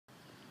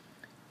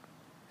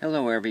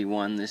Hello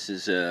everyone, this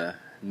is a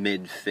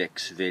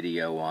mid-fix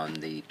video on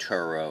the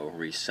Toro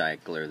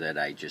recycler that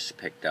I just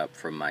picked up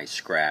from my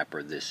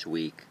scrapper this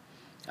week.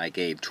 I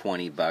gave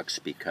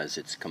 $20 because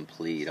it's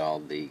complete. All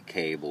the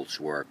cables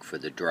work for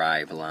the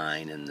drive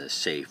line and the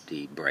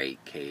safety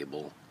brake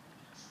cable.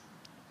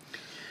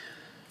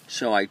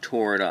 So I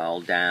tore it all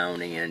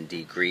down and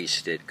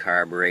degreased it.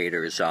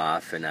 Carburetor's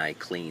off and I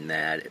cleaned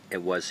that.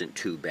 It wasn't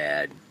too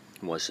bad.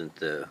 It wasn't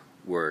the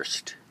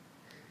worst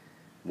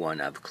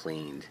one I've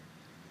cleaned.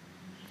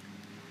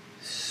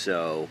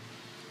 So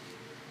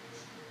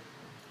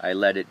I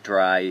let it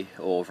dry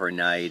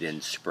overnight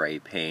and spray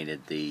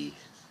painted the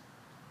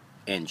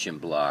engine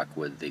block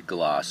with the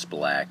gloss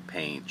black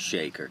paint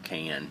shaker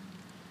can.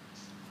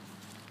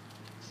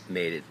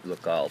 Made it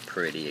look all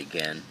pretty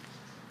again.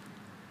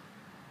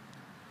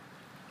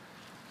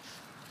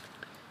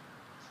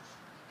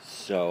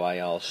 So I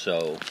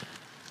also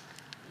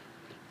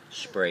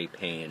spray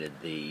painted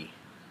the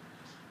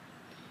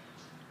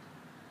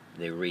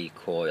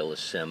recoil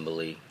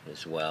assembly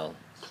as well,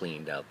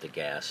 cleaned out the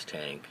gas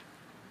tank.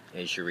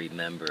 As you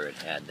remember, it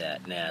had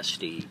that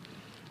nasty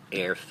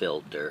air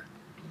filter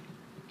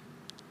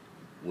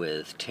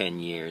with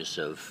 10 years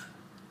of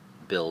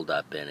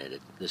buildup in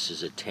it. This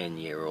is a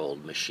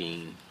 10-year-old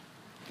machine.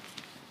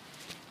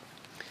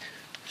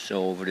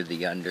 So over to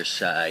the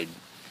underside,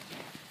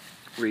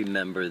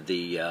 remember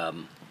the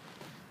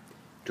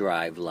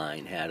drive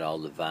line had all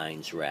the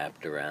vines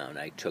wrapped around.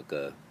 I took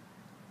a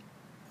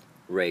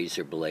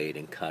razor blade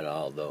and cut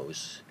all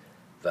those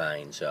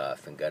vines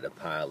off and got a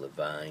pile of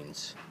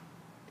vines.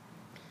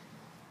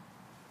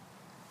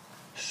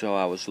 So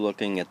I was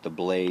looking at the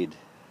blade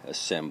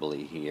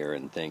assembly here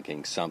and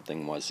thinking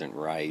something wasn't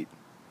right,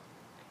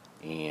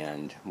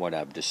 and what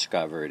I've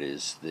discovered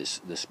is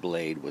this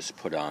blade was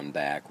put on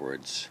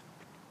backwards.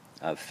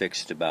 I've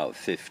fixed about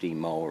 50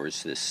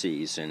 mowers this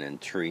season, and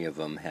 3 of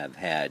them have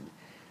had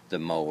the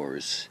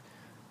mowers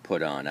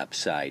put on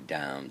upside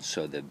down,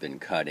 so they've been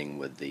cutting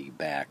with the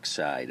back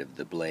side of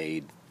the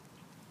blade.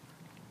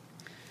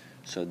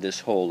 So this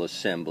whole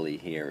assembly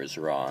here is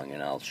wrong,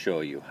 and I'll show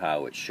you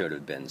how it should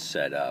have been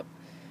set up.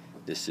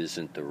 This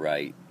isn't the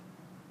right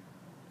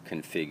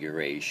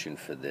configuration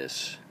for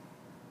this.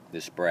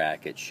 This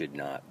bracket should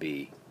not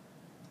be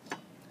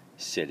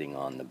sitting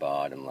on the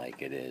bottom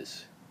like it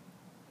is.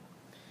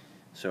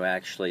 So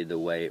actually, the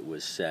way it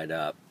was set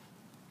up,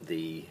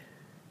 the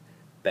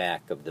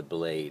back of the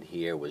blade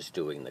here was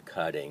doing the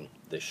cutting.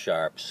 The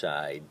sharp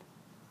side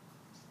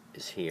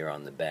is here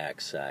on the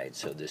back side,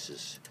 so this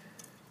is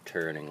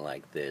turning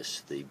like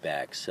this. The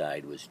back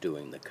side was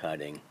doing the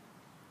cutting.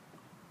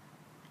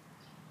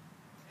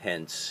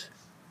 Hence,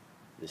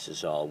 this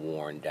is all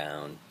worn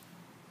down.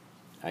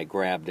 I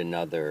grabbed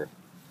another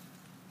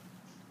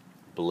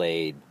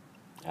blade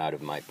out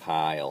of my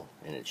pile,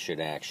 and it should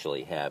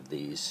actually have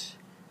these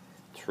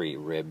 3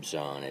 ribs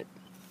on it.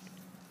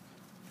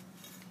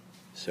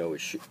 So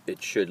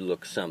it should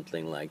look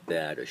something like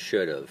that, or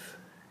should have,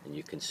 and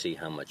you can see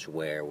how much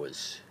wear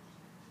was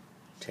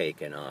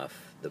taken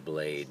off the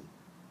blade.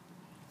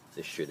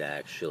 This should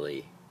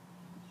actually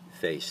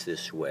face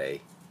this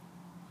way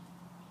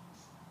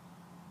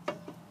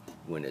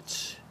when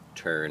it's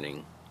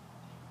turning.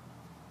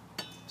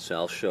 So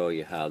I'll show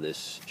you how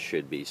this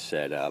should be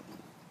set up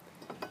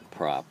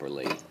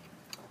properly.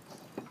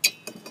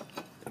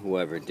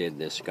 Whoever did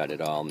this got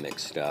it all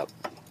mixed up.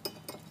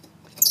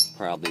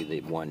 Probably the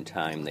one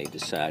time they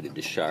decided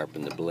to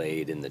sharpen the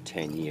blade in the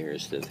 10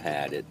 years they've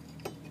had it,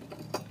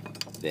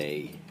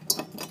 they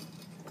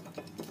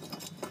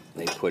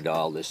put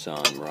all this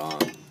on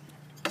wrong.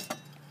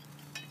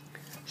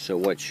 So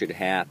what should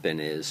happen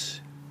is,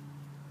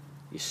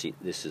 you see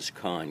this is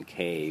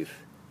concave.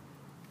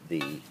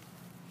 The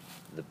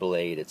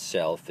blade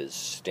itself is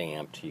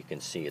stamped. You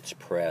can see it's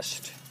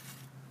pressed.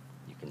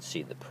 You can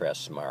see the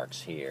press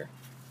marks here.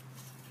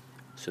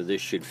 So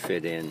this should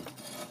fit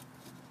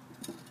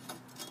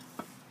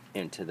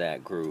into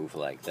that groove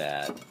like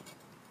that.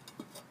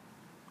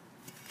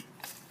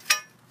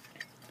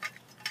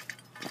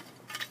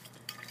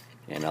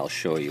 And I'll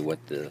show you what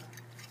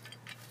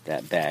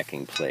that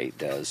backing plate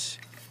does.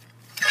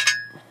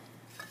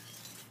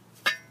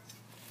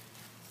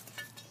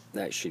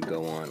 That should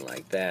go on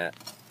like that.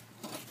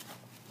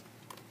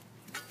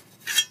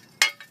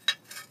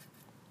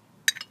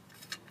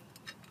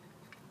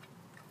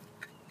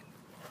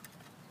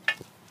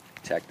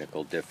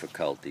 Technical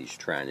difficulties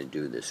trying to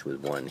do this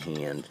with one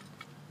hand.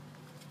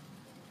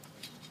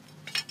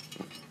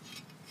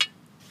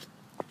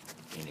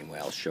 Anyway,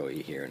 I'll show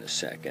you here in a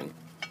second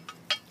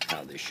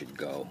how this should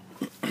go.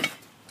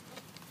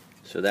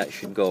 So that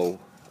should go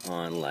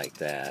on like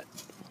that,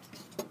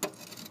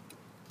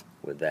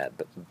 with that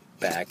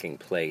backing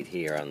plate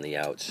here on the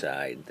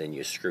outside. Then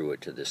you screw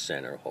it to the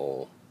center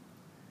hole.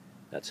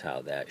 That's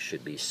how that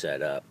should be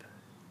set up.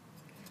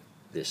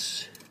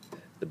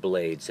 The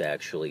blade's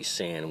actually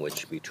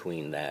sandwiched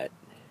between that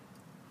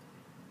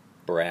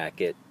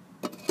bracket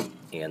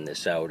and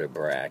this outer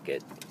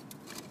bracket,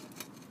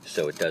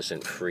 so it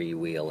doesn't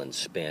freewheel and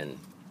spin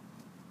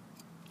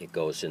it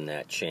goes in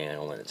that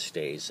channel and it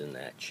stays in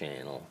that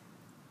channel.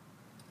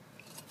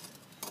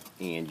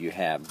 And you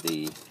have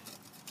the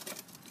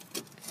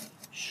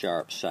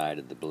sharp side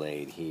of the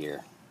blade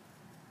here.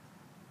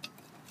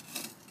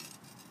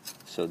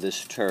 So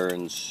this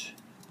turns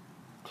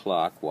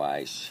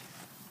clockwise.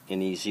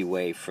 An easy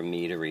way for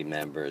me to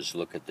remember is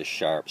look at the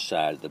sharp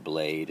side of the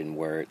blade and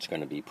where it's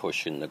going to be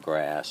pushing the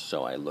grass.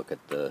 So I look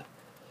at the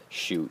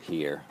chute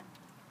here.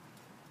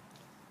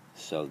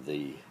 So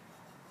the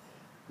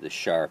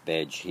sharp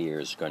edge here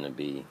is going to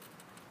be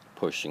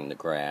pushing the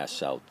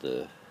grass out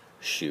the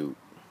chute.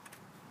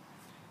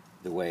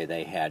 The way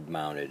they had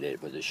mounted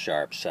it with the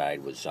sharp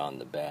side was on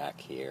the back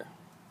here.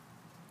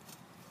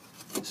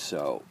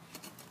 So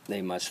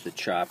they must have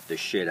chopped the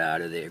shit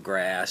out of their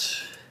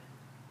grass,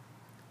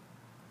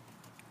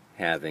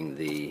 having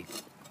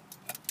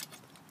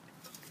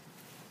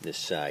this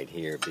side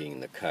here being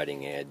the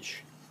cutting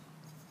edge,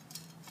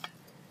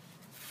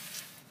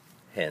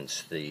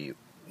 hence the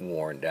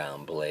worn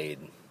down blade.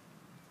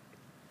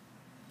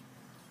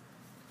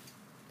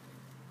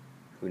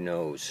 Who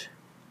knows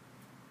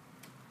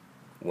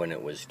when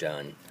it was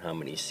done, how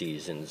many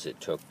seasons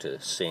it took to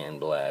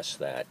sandblast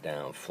that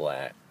down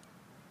flat.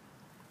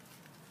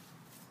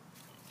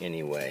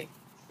 Anyway,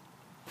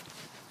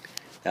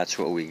 that's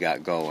what we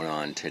got going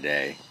on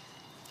today.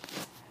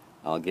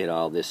 I'll get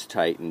all this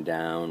tightened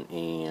down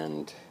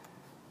and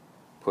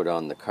put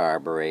on the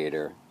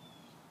carburetor,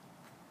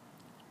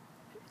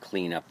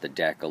 clean up the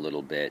deck a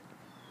little bit,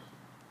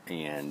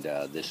 and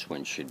this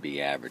one should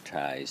be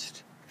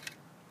advertised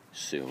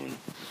soon.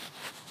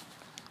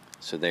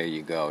 So there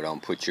you go.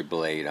 Don't put your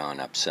blade on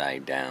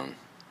upside down.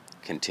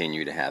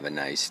 Continue to have a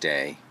nice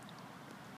day.